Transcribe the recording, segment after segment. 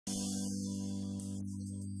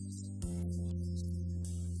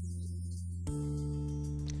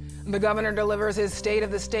The governor delivers his state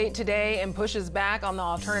of the state today and pushes back on the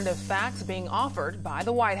alternative facts being offered by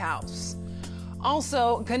the White House.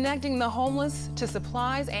 Also, connecting the homeless to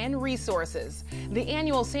supplies and resources. The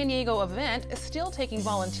annual San Diego event is still taking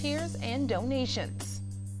volunteers and donations.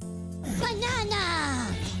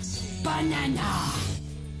 Banana! Banana!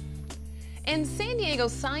 And San Diego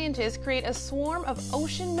scientists create a swarm of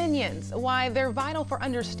ocean minions, why they're vital for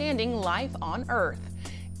understanding life on Earth.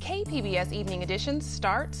 KPBS Evening Edition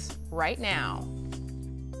starts right now.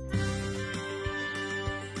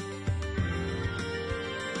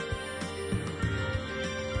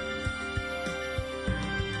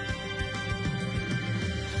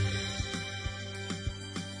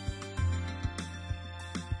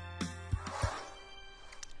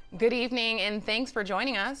 Good evening and thanks for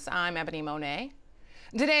joining us. I'm Ebony Monet.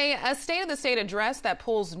 Today, a State of the State address that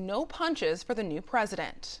pulls no punches for the new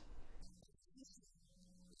president.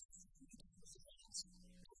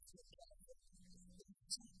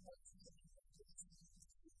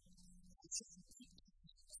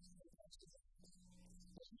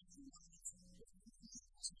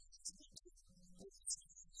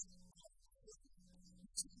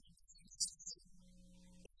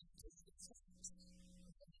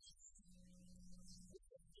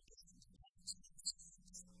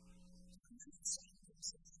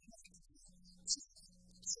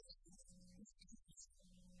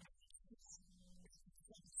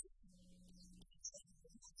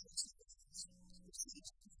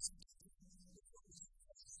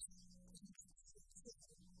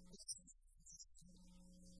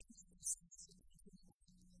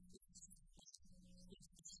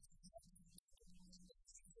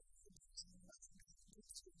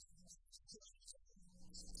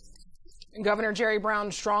 Governor Jerry Brown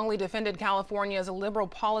strongly defended California's liberal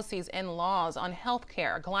policies and laws on health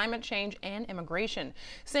care, climate change, and immigration,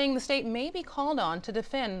 saying the state may be called on to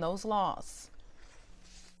defend those laws.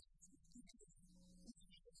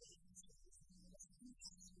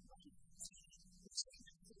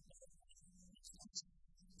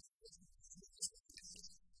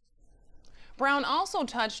 Brown also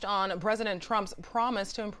touched on President Trump's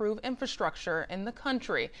promise to improve infrastructure in the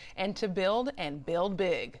country and to build and build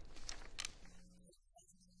big.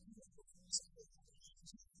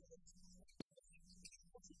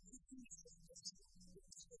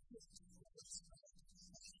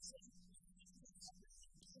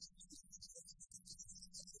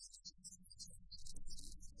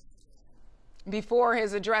 Before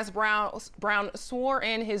his address, Brown swore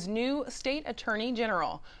in his new state attorney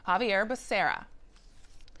general, Javier Becerra.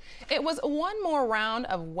 It was one more round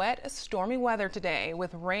of wet, stormy weather today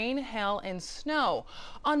with rain, hail, and snow.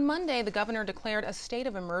 On Monday, the governor declared a state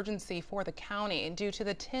of emergency for the county due to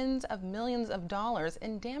the tens of millions of dollars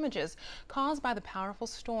in damages caused by the powerful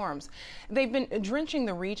storms. They've been drenching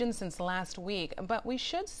the region since last week, but we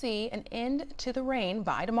should see an end to the rain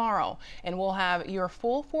by tomorrow, and we'll have your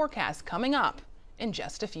full forecast coming up in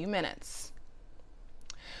just a few minutes.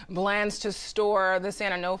 Plans to store the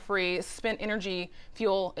San Onofre spent energy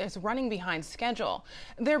fuel is running behind schedule.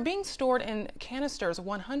 They're being stored in canisters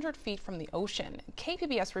 100 feet from the ocean.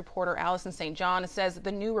 KPBS reporter Allison St. John says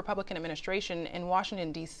the new Republican administration in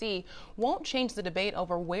Washington, D.C. won't change the debate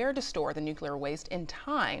over where to store the nuclear waste in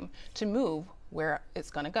time to move where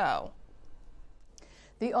it's going to go.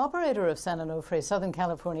 The operator of San Onofre, Southern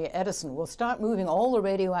California Edison, will start moving all the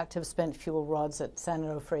radioactive spent fuel rods at San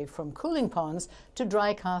Onofre from cooling ponds to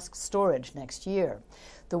dry cask storage next year.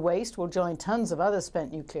 The waste will join tons of other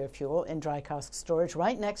spent nuclear fuel in dry cask storage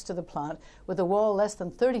right next to the plant, with a wall less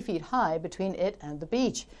than 30 feet high between it and the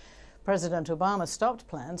beach. President Obama stopped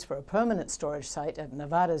plans for a permanent storage site at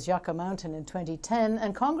Nevada's Yucca Mountain in 2010,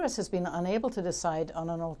 and Congress has been unable to decide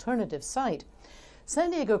on an alternative site.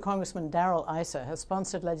 San Diego Congressman Darrell Issa has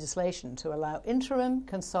sponsored legislation to allow interim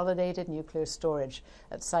consolidated nuclear storage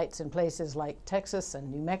at sites in places like Texas and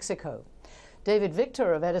New Mexico. David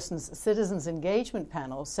Victor of Edison's Citizens Engagement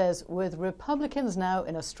Panel says with Republicans now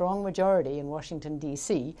in a strong majority in Washington,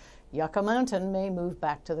 D.C., Yucca Mountain may move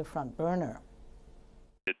back to the front burner.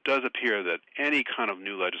 It does appear that any kind of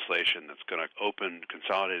new legislation that's going to open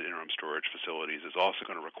consolidated interim storage facilities is also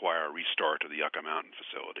going to require a restart of the Yucca Mountain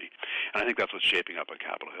facility. And I think that's what's shaping up on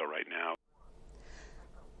Capitol Hill right now.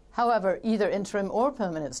 However, either interim or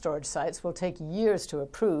permanent storage sites will take years to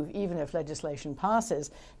approve, even if legislation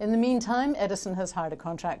passes. In the meantime, Edison has hired a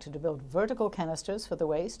contractor to build vertical canisters for the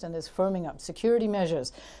waste and is firming up security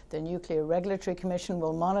measures. The Nuclear Regulatory Commission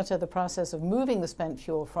will monitor the process of moving the spent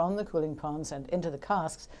fuel from the cooling ponds and into the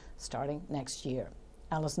casks starting next year.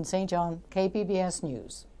 Allison St. John, KPBS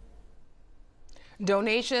News.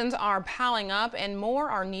 Donations are piling up and more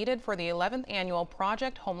are needed for the 11th annual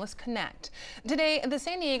Project Homeless Connect. Today, the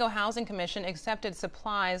San Diego Housing Commission accepted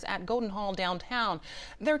supplies at Golden Hall downtown.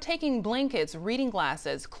 They're taking blankets, reading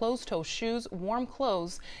glasses, closed-toe shoes, warm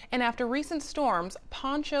clothes, and after recent storms,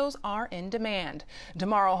 ponchos are in demand.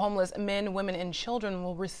 Tomorrow, homeless men, women, and children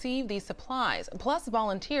will receive these supplies. Plus,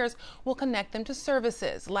 volunteers will connect them to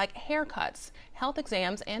services like haircuts, health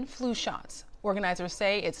exams, and flu shots. Organizers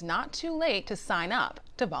say it's not too late to sign up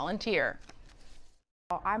to volunteer.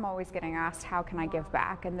 I'm always getting asked, how can I give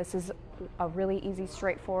back? And this is a really easy,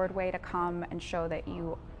 straightforward way to come and show that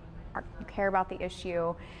you care about the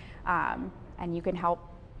issue, and you can help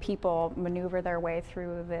people maneuver their way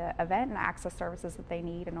through the event and access services that they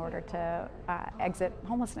need in order to exit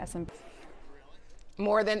homelessness.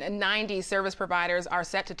 More than 90 service providers are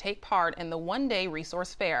set to take part in the one-day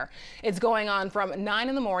resource fair. It's going on from 9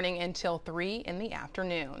 in the morning until 3 in the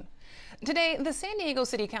afternoon. Today, the San Diego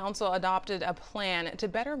City Council adopted a plan to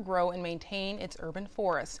better grow and maintain its urban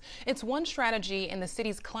forests. It's one strategy in the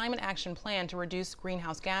city's climate action plan to reduce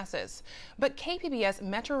greenhouse gases. But KPBS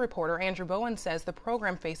Metro reporter Andrew Bowen says the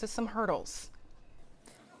program faces some hurdles.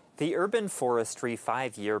 The Urban Forestry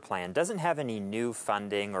 5-year plan doesn't have any new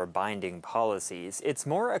funding or binding policies. It's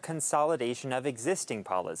more a consolidation of existing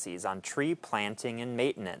policies on tree planting and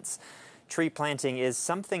maintenance. Tree planting is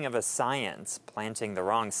something of a science. Planting the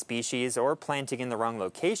wrong species or planting in the wrong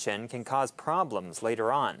location can cause problems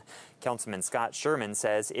later on. Councilman Scott Sherman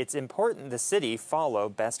says it's important the city follow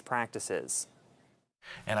best practices.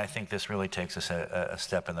 And I think this really takes us a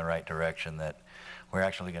step in the right direction, that we're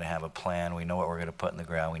actually going to have a plan. We know what we're going to put in the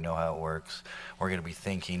ground. We know how it works. We're going to be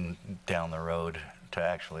thinking down the road to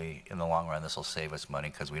actually, in the long run, this will save us money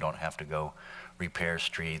because we don't have to go repair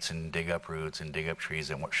streets and dig up roots and dig up trees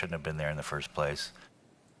that shouldn't have been there in the first place.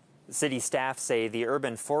 City staff say the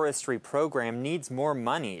urban forestry program needs more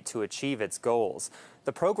money to achieve its goals.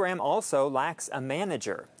 The program also lacks a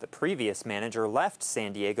manager. The previous manager left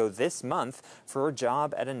San Diego this month for a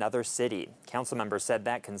job at another city. Council members said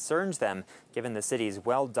that concerns them, given the city's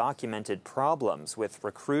well-documented problems with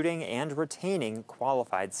recruiting and retaining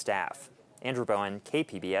qualified staff. Andrew Bowen,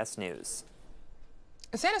 KPBS News.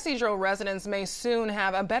 San Ysidro residents may soon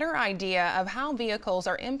have a better idea of how vehicles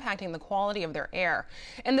are impacting the quality of their air.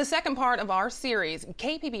 In the second part of our series,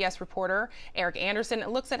 KPBS reporter Eric Anderson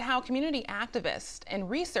looks at how community activists and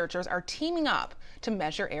researchers are teaming up to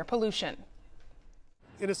measure air pollution.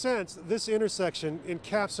 In a sense, this intersection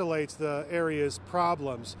encapsulates the area's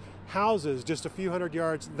problems. Houses just a few hundred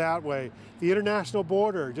yards that way, the international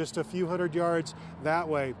border just a few hundred yards that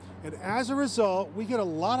way. And as a result, we get a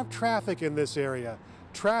lot of traffic in this area.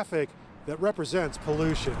 Traffic that represents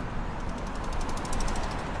pollution.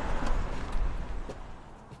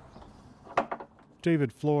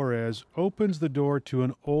 David Flores opens the door to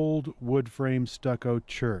an old wood frame stucco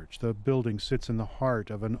church. The building sits in the heart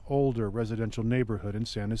of an older residential neighborhood in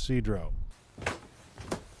San Ysidro.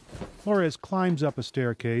 Flores climbs up a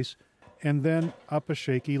staircase and then up a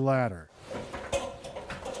shaky ladder.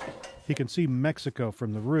 He can see Mexico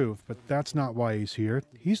from the roof, but that's not why he's here.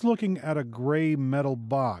 He's looking at a gray metal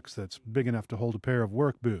box that's big enough to hold a pair of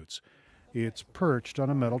work boots. It's perched on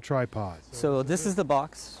a metal tripod. So this is the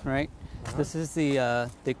box, right? This is the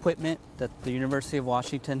equipment that the University of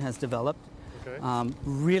Washington has developed. Okay.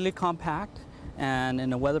 Really compact and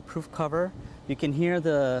in a weatherproof cover. You can hear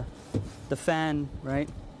the fan, right,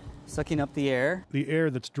 sucking up the air. The air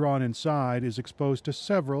that's drawn inside is exposed to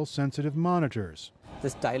several sensitive monitors.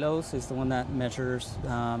 This Dylos is the one that measures,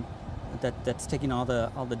 that's taking all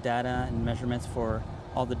the data and measurements for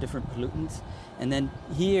all the different pollutants. And then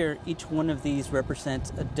here, each one of these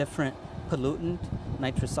represents a different pollutant: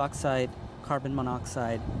 nitrous oxide, carbon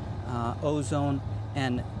monoxide, ozone,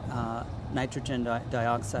 and nitrogen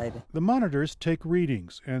dioxide. The monitors take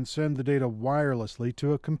readings and send the data wirelessly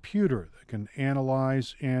to a computer that can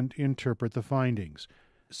analyze and interpret the findings.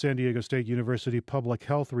 San Diego State University public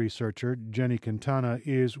health researcher Jenny Quintana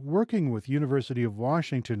is working with University of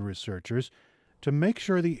Washington researchers to make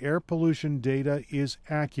sure the air pollution data is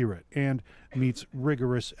accurate and meets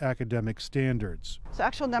rigorous academic standards. So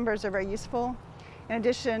actual numbers are very useful. In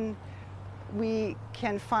addition, we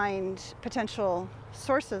can find potential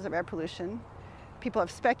sources of air pollution. People have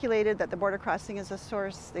speculated that the border crossing is a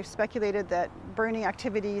source. They've speculated that burning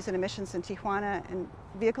activities and emissions in Tijuana and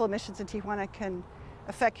vehicle emissions in Tijuana can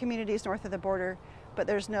affect communities north of the border, but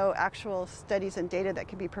there's no actual studies and data that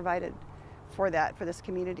can be provided for this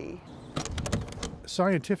community.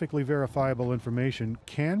 Scientifically verifiable information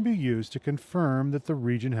can be used to confirm that the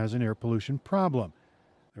region has an air pollution problem.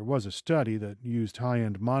 There was a study that used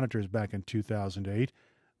high-end monitors back in 2008,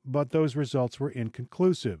 but those results were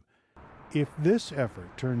inconclusive. If this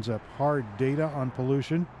effort turns up hard data on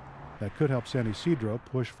pollution, that could help San Ysidro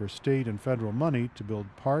push for state and federal money to build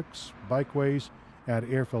parks, bikeways, add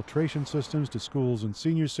air filtration systems to schools and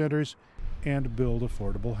senior centers, and build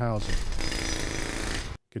affordable housing.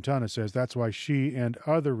 Quintana says that's why she and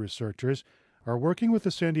other researchers are working with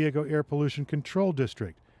the San Diego Air Pollution Control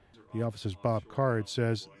District. The office's Bob Card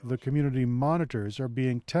says the community monitors are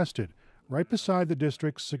being tested right beside the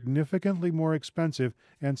district's significantly more expensive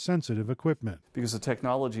and sensitive equipment. Because the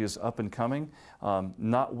technology is up and coming,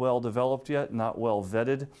 not well developed yet, not well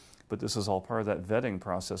vetted, but this is all part of that vetting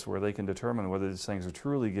process where they can determine whether these things are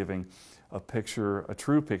truly giving a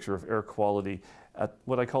true picture of air quality at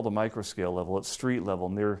what I call the microscale level, at street level,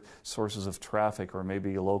 near sources of traffic or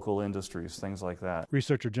maybe local industries, things like that.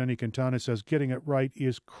 Researcher Jenny Quintana says getting it right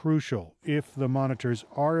is crucial. If the monitors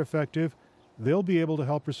are effective, they'll be able to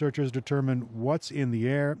help researchers determine what's in the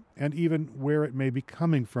air and even where it may be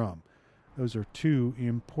coming from. Those are two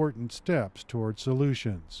important steps toward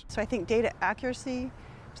solutions. So I think data accuracy,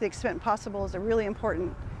 to the extent possible, is a really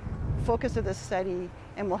important focus of this study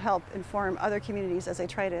and will help inform other communities as they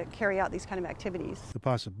try to carry out these kind of activities. The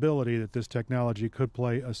possibility that this technology could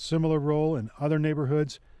play a similar role in other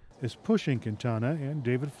neighborhoods is pushing Quintana and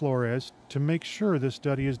David Flores to make sure this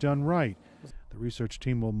study is done right. The research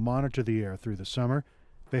team will monitor the air through the summer.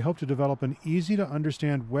 They hope to develop an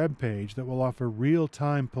easy-to-understand web page that will offer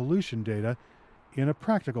real-time pollution data in a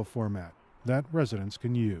practical format that residents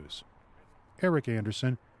can use. Eric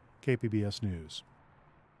Anderson, KPBS News.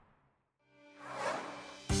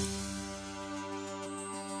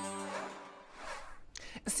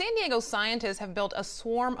 San Diego scientists have built a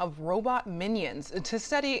swarm of robot minions to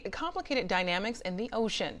study complicated dynamics in the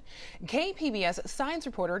ocean. KPBS science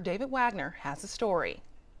reporter David Wagner has the story.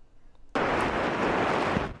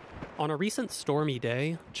 On a recent stormy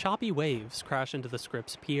day, choppy waves crash into the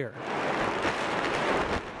Scripps Pier.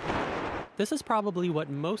 This is probably what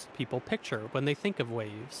most people picture when they think of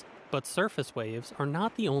waves, but surface waves are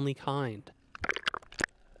not the only kind.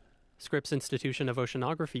 Scripps Institution of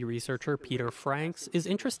Oceanography researcher Peter Franks is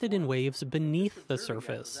interested in waves beneath the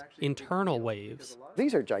surface, internal waves.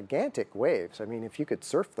 These are gigantic waves. I mean, if you could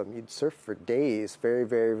surf them, you'd surf for days very,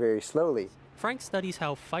 very, very slowly. Franks studies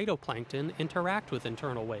how phytoplankton interact with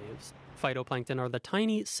internal waves. Phytoplankton are the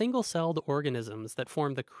tiny, single-celled organisms that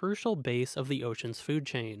form the crucial base of the ocean's food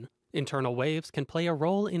chain. Internal waves can play a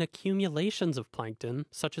role in accumulations of plankton,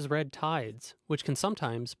 such as red tides, which can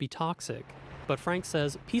sometimes be toxic. But Frank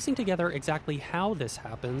says piecing together exactly how this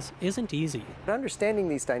happens isn't easy. Understanding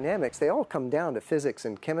these dynamics, they all come down to physics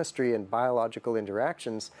and chemistry and biological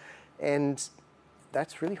interactions, and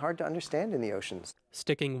that's really hard to understand in the oceans.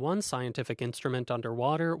 Sticking one scientific instrument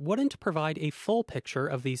underwater wouldn't provide a full picture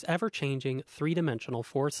of these ever-changing three-dimensional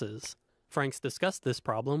forces. Franks discussed this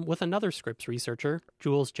problem with another Scripps researcher,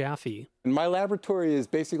 Jules Jaffe. My laboratory is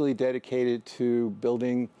basically dedicated to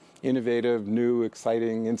building innovative, new,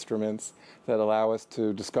 exciting instruments that allow us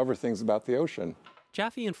to discover things about the ocean.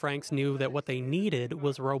 Jaffe and Franks knew that what they needed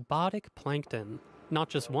was robotic plankton. Not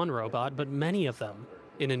just one robot, but many of them.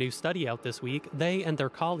 In a new study out this week, they and their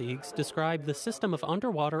colleagues described the system of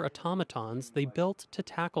underwater automatons they built to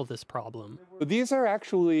tackle this problem. These are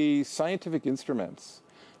actually scientific instruments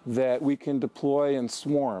that we can deploy in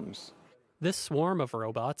swarms. This swarm of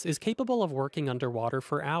robots is capable of working underwater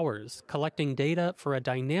for hours, collecting data for a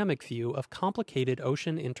dynamic view of complicated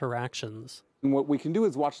ocean interactions. And what we can do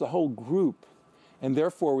is watch the whole group, and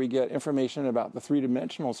therefore we get information about the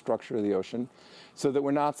three-dimensional structure of the ocean, so that we're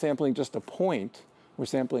not sampling just a point, we're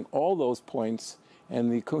sampling all those points,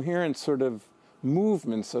 and the coherent sort of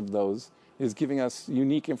movements of those is giving us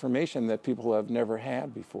unique information that people have never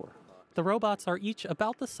had before. The robots are each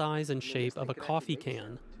about the size and shape of a coffee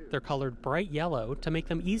can. They're colored bright yellow to make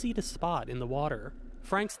them easy to spot in the water.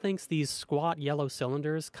 Franks thinks these squat yellow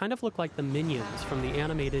cylinders kind of look like the minions from the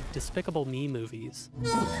animated Despicable Me movies.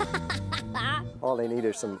 All they need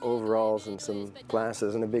are some overalls and some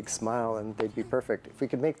glasses and a big smile, and they'd be perfect. If we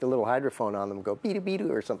could make the little hydrophone on them go beedoo-beedoo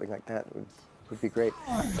or something like that, it would be great.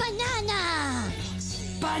 Banana!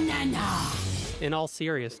 Banana! In all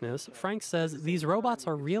seriousness, Frank says these robots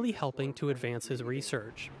are really helping to advance his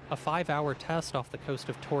research. A 5-hour test off the coast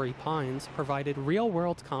of Torrey Pines provided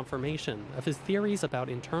real-world confirmation of his theories about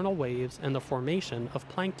internal waves and the formation of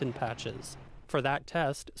plankton patches. For that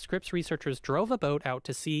test, Scripps researchers drove a boat out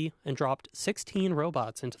to sea and dropped 16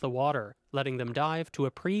 robots into the water, letting them dive to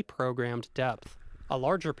a pre-programmed depth. A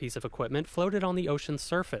larger piece of equipment floated on the ocean's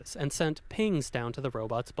surface and sent pings down to the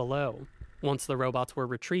robots below. Once the robots were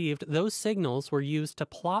retrieved, those signals were used to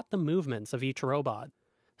plot the movements of each robot.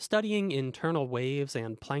 Studying internal waves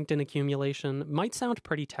and plankton accumulation might sound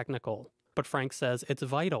pretty technical, but Frank says it's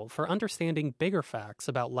vital for understanding bigger facts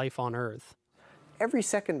about life on Earth. Every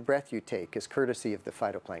second breath you take is courtesy of the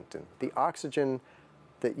phytoplankton. The oxygen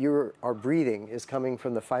that you are breathing is coming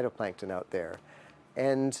from the phytoplankton out there.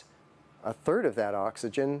 And a third of that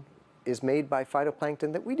oxygen is made by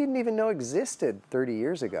phytoplankton that we didn't even know existed 30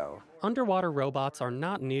 years ago. Underwater robots are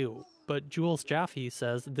not new, but Jules Jaffe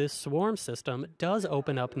says this swarm system does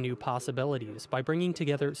open up new possibilities by bringing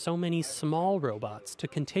together so many small robots to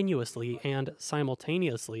continuously and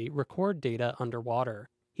simultaneously record data underwater.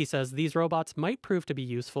 He says these robots might prove to be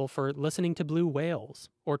useful for listening to blue whales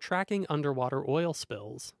or tracking underwater oil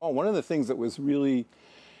spills. One of the things that was really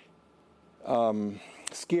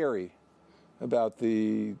scary about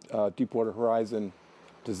the Deepwater Horizon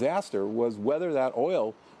disaster was whether that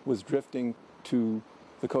oil was drifting to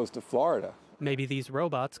the coast of Florida. Maybe these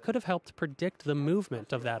robots could have helped predict the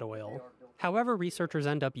movement of that oil. However researchers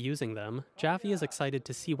end up using them, Jaffe is excited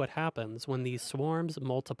to see what happens when these swarms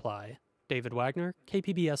multiply. David Wagner,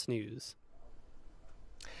 KPBS News.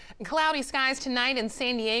 Cloudy skies tonight in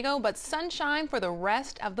San Diego, but sunshine for the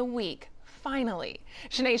rest of the week. Finally.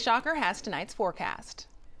 Shanae Shocker has tonight's forecast.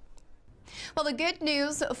 Well, the good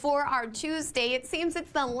news for our Tuesday, it seems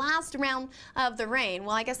it's the last round of the rain.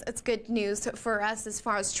 Well, I guess it's good news for us as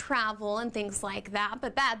far as travel and things like that,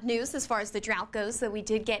 but bad news as far as the drought goes, that we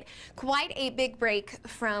did get quite a big break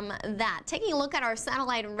from that. Taking a look at our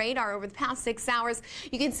satellite and radar over the past 6 hours,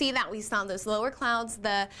 you can see that we saw those lower clouds,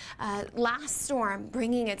 the last storm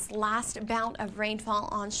bringing its last bout of rainfall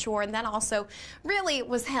on shore, and that also really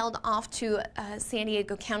was held off to San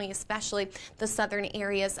Diego County, especially the southern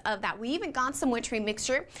areas of that. We even got some wintry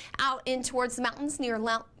mixture out in towards the mountains near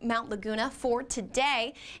Mount Laguna for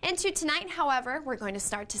today. Into tonight, however, we're going to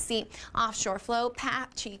start to see offshore flow,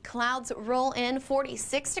 patchy clouds roll in.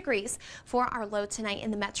 46 degrees for our low tonight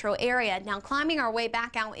in the metro area. Now climbing our way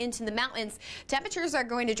back out into the mountains, temperatures are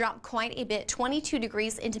going to drop quite a bit. 22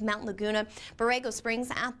 degrees into Mount Laguna, Borrego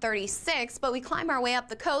Springs at 36, but we climb our way up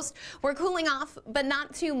the coast. We're cooling off, but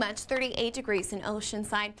not too much. 38 degrees in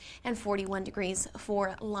Oceanside and 41 degrees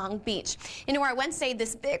for Long Beach. Into our Wednesday,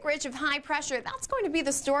 this big ridge of high pressure, that's going to be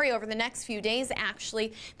the story over the next few days,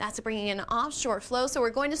 actually. That's bringing in offshore flow, so we're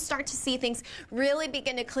going to start to see things really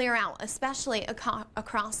begin to clear out, especially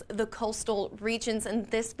across the coastal regions, and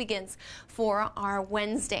this begins for our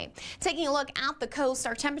Wednesday. Taking a look at the coast,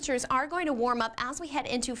 our temperatures are going to warm up as we head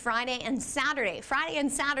into Friday and Saturday. Friday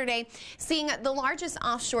and Saturday, seeing the largest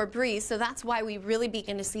offshore breeze, so that's why we really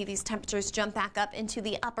begin to see these temperatures jump back up into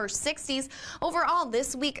the upper 60s. Overall,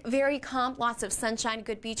 this week, very calm, lots of sunshine,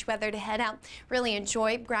 good beach weather to head out, really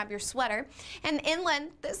enjoy, grab your sweater. And inland,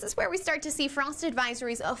 this is where we start to see frost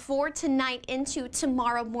advisories for tonight into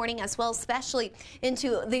tomorrow morning as well, especially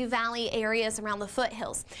into the valley areas around the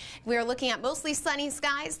foothills. We are looking at mostly sunny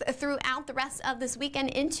skies throughout the rest of this weekend.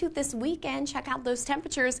 Into this weekend, check out those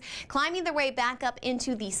temperatures climbing their way back up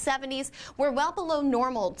into the 70s. We're well below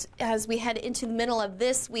normal as we head into the middle of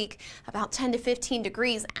this week, about 10 to 15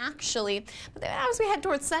 degrees actually. But then as we head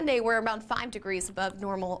towards Sunday, we're about 5 degrees above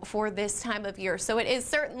normal for this time of year. So it is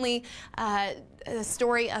certainly a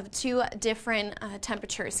story of two different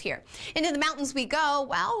temperatures here. Into the mountains we go.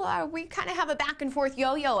 Well, we kind of have a back and forth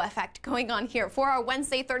yo-yo effect going on here. For our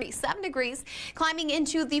Wednesday, 37 degrees, climbing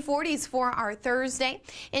into the 40s for our Thursday.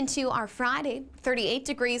 Into our Friday, 38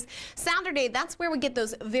 degrees. Saturday, that's where we get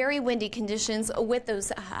those very windy conditions with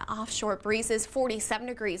those offshore breezes. 47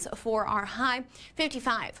 degrees for our high,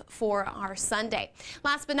 55 for our Sunday.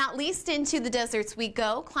 Last but not least, into the deserts we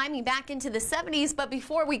go, climbing back into the 70s, but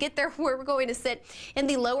before we get there, we're going to sit in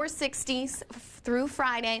the lower 60s through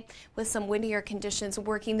Friday with some windier conditions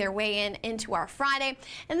working their way into our Friday.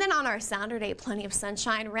 And then on our Saturday, plenty of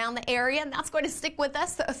sunshine around the area, and that's going to stick with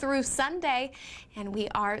us through Sunday. And we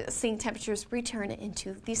are seeing temperatures return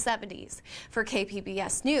into the 70s. For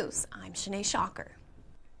KPBS News, I'm Shanae Shocker.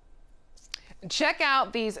 Check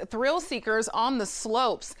out these thrill seekers on the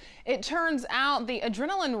slopes. It turns out the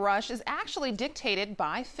adrenaline rush is actually dictated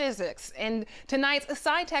by physics. In tonight's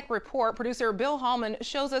SciTech report, producer Bill Hallman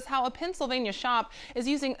shows us how a Pennsylvania shop is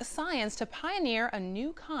using science to pioneer a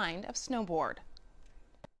new kind of snowboard.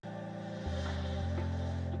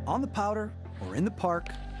 On the powder or in the park,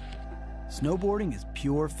 snowboarding is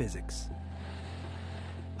pure physics.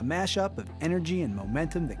 A mashup of energy and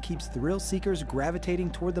momentum that keeps thrill seekers gravitating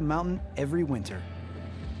toward the mountain every winter.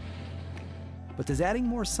 But does adding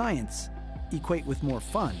more science equate with more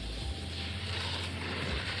fun?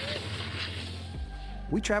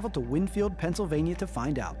 We traveled to Winfield, Pennsylvania to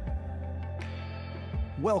find out.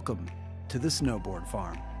 Welcome to the Snowboard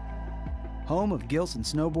Farm, home of Gilson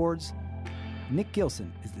Snowboards, Nick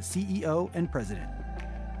Gilson is the CEO and president.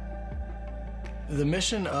 The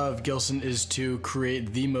mission of Gilson is to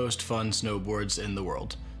create the most fun snowboards in the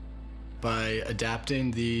world. By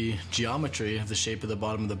adapting the geometry of the shape of the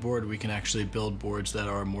bottom of the board, we can actually build boards that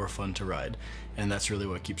are more fun to ride. And that's really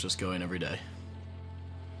what keeps us going every day.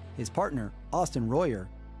 His partner, Austin Royer,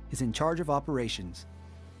 is in charge of operations.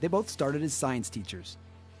 They both started as science teachers.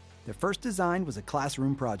 Their first design was a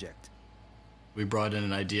classroom project. We brought in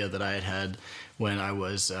an idea that I had when I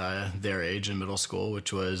was their age in middle school,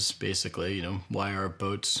 which was basically, why are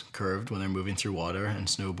boats curved when they're moving through water and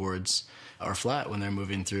snowboards are flat when they're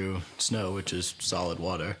moving through snow, which is solid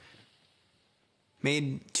water.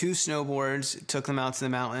 Made 2 snowboards, took them out to the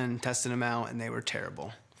mountain, tested them out, and they were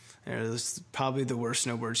terrible. It was probably the worst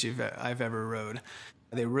snowboards I've ever rode.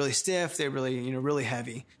 They were really stiff, they were really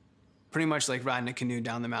heavy. Pretty much like riding a canoe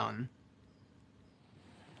down the mountain.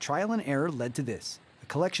 Trial and error led to this, a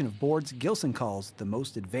collection of boards Gilson calls the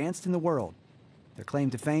most advanced in the world. Their claim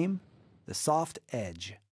to fame, the soft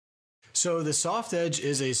edge. So the soft edge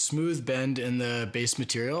is a smooth bend in the base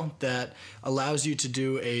material that allows you to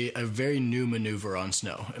do a very new maneuver on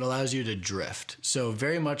snow. It allows you to drift. So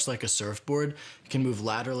very much like a surfboard, you can move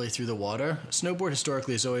laterally through the water. A snowboard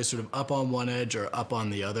historically is always sort of up on one edge or up on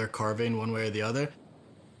the other, carving one way or the other.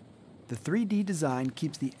 The 3D design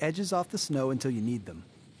keeps the edges off the snow until you need them.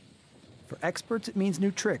 For experts, it means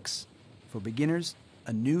new tricks. For beginners,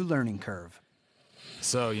 a new learning curve.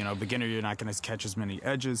 So, beginner, you're not going to catch as many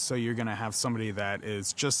edges, so you're going to have somebody that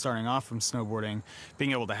is just starting off from snowboarding,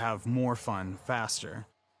 being able to have more fun faster.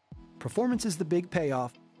 Performance is the big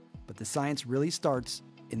payoff, but the science really starts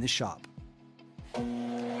in the shop.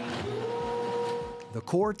 The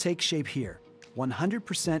core takes shape here,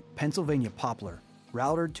 100% Pennsylvania poplar,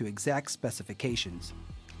 routed to exact specifications.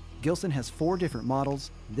 Gilson has 4 different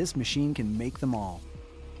models. This machine can make them all.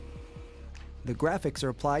 The graphics are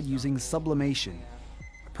applied using sublimation.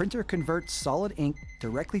 A printer converts solid ink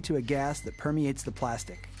directly to a gas that permeates the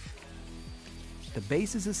plastic. The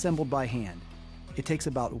base is assembled by hand. It takes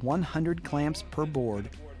about 100 clamps per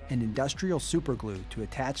board and industrial superglue to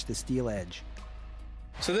attach the steel edge.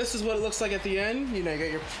 So this is what it looks like at the end. You got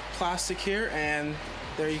your plastic here, and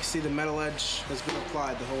there you can see the metal edge has been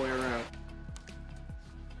applied the whole way around.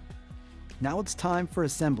 Now it's time for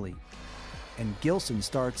assembly, and Gilson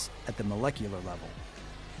starts at the molecular level.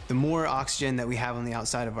 The more oxygen that we have on the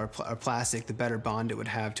outside of our plastic, the better bond it would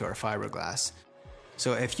have to our fiberglass.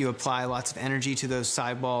 So if you apply lots of energy to those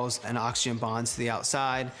sidewalls, an oxygen bonds to the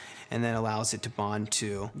outside and then allows it to bond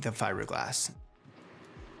to the fiberglass.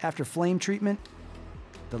 After flame treatment,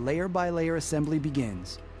 the layer-by-layer assembly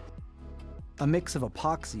begins. A mix of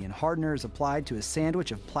epoxy and hardener is applied to a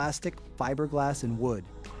sandwich of plastic, fiberglass, and wood.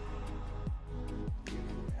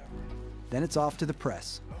 Then it's off to the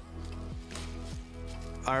press.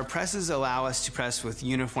 Our presses allow us to press with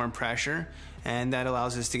uniform pressure, and that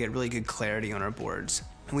allows us to get really good clarity on our boards.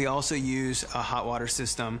 We also use a hot water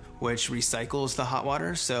system which recycles the hot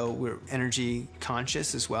water, so we're energy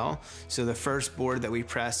conscious as well. So the first board that we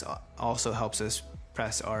press also helps us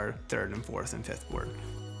press our 3rd and 4th and 5th board.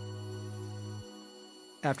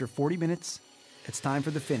 After 40 minutes, it's time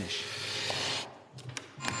for the finish.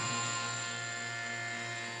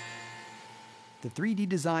 The 3D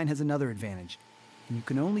design has another advantage, and you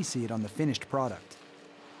can only see it on the finished product.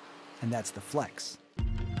 And that's the flex.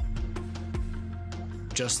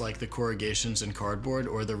 Just like the corrugations in cardboard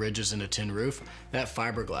or the ridges in a tin roof, that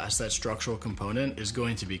fiberglass, that structural component, is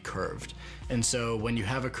going to be curved. And so when you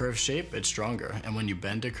have a curved shape, it's stronger. And when you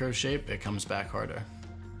bend a curved shape, it comes back harder.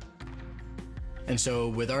 And so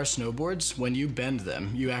with our snowboards, when you bend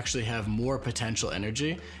them, you actually have more potential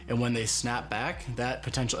energy. And when they snap back, that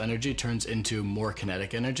potential energy turns into more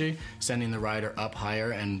kinetic energy, sending the rider up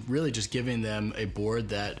higher and really just giving them a board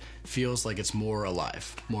that feels like it's more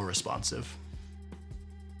alive, more responsive.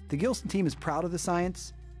 The Gilson team is proud of the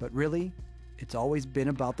science, but really, it's always been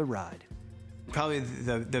about the ride. Probably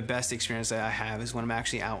the best experience that I have is when I'm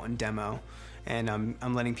actually out on demo and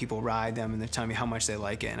I'm letting people ride them and they're telling me how much they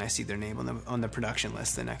like it, and I see their name on the production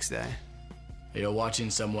list the next day.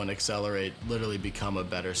 Watching someone accelerate, literally become a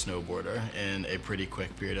better snowboarder in a pretty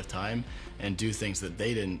quick period of time and do things that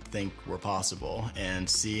they didn't think were possible, and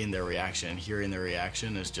seeing their reaction, hearing their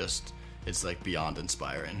reaction is just, it's like beyond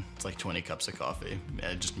inspiring. It's like 20 cups of coffee.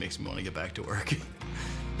 It just makes me want to get back to work.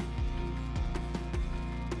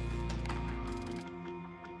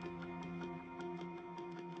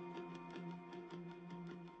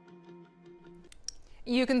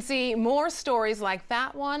 You can see more stories like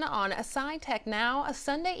that one on SciTech Now,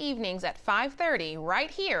 Sunday evenings at 5:30 right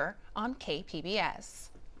here on KPBS.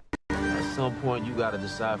 some point, you got to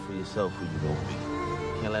decide for yourself who you're going to be.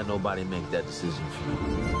 Can't let nobody make that decision for you.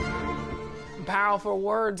 Powerful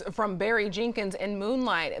words from Barry Jenkins in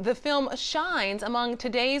Moonlight. The film shines among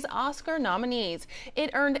today's Oscar nominees.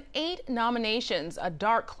 It earned 8 nominations. A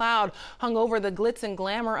dark cloud hung over the glitz and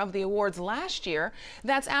glamour of the awards last year.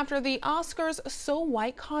 That's after the Oscars So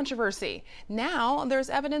White controversy. Now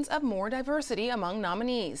there's evidence of more diversity among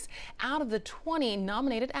nominees. Out of the 20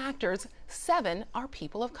 nominated actors, 7 are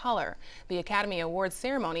people of color. The Academy Awards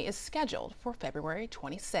ceremony is scheduled for February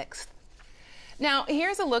 26th. Now,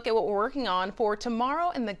 here's a look at what we're working on for tomorrow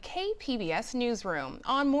in the KPBS newsroom.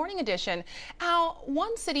 On Morning Edition, how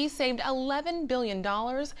one city saved $11 billion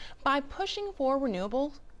by pushing for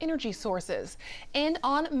renewable energy sources. And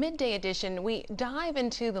on Midday Edition, we dive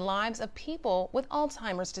into the lives of people with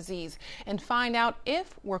Alzheimer's disease and find out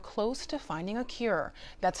if we're close to finding a cure.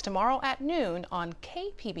 That's tomorrow at noon on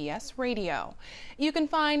KPBS Radio. You can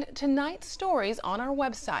find tonight's stories on our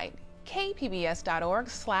website,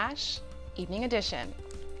 kpbs.org/Evening Edition.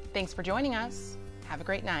 Thanks for joining us. Have a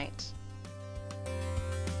great night.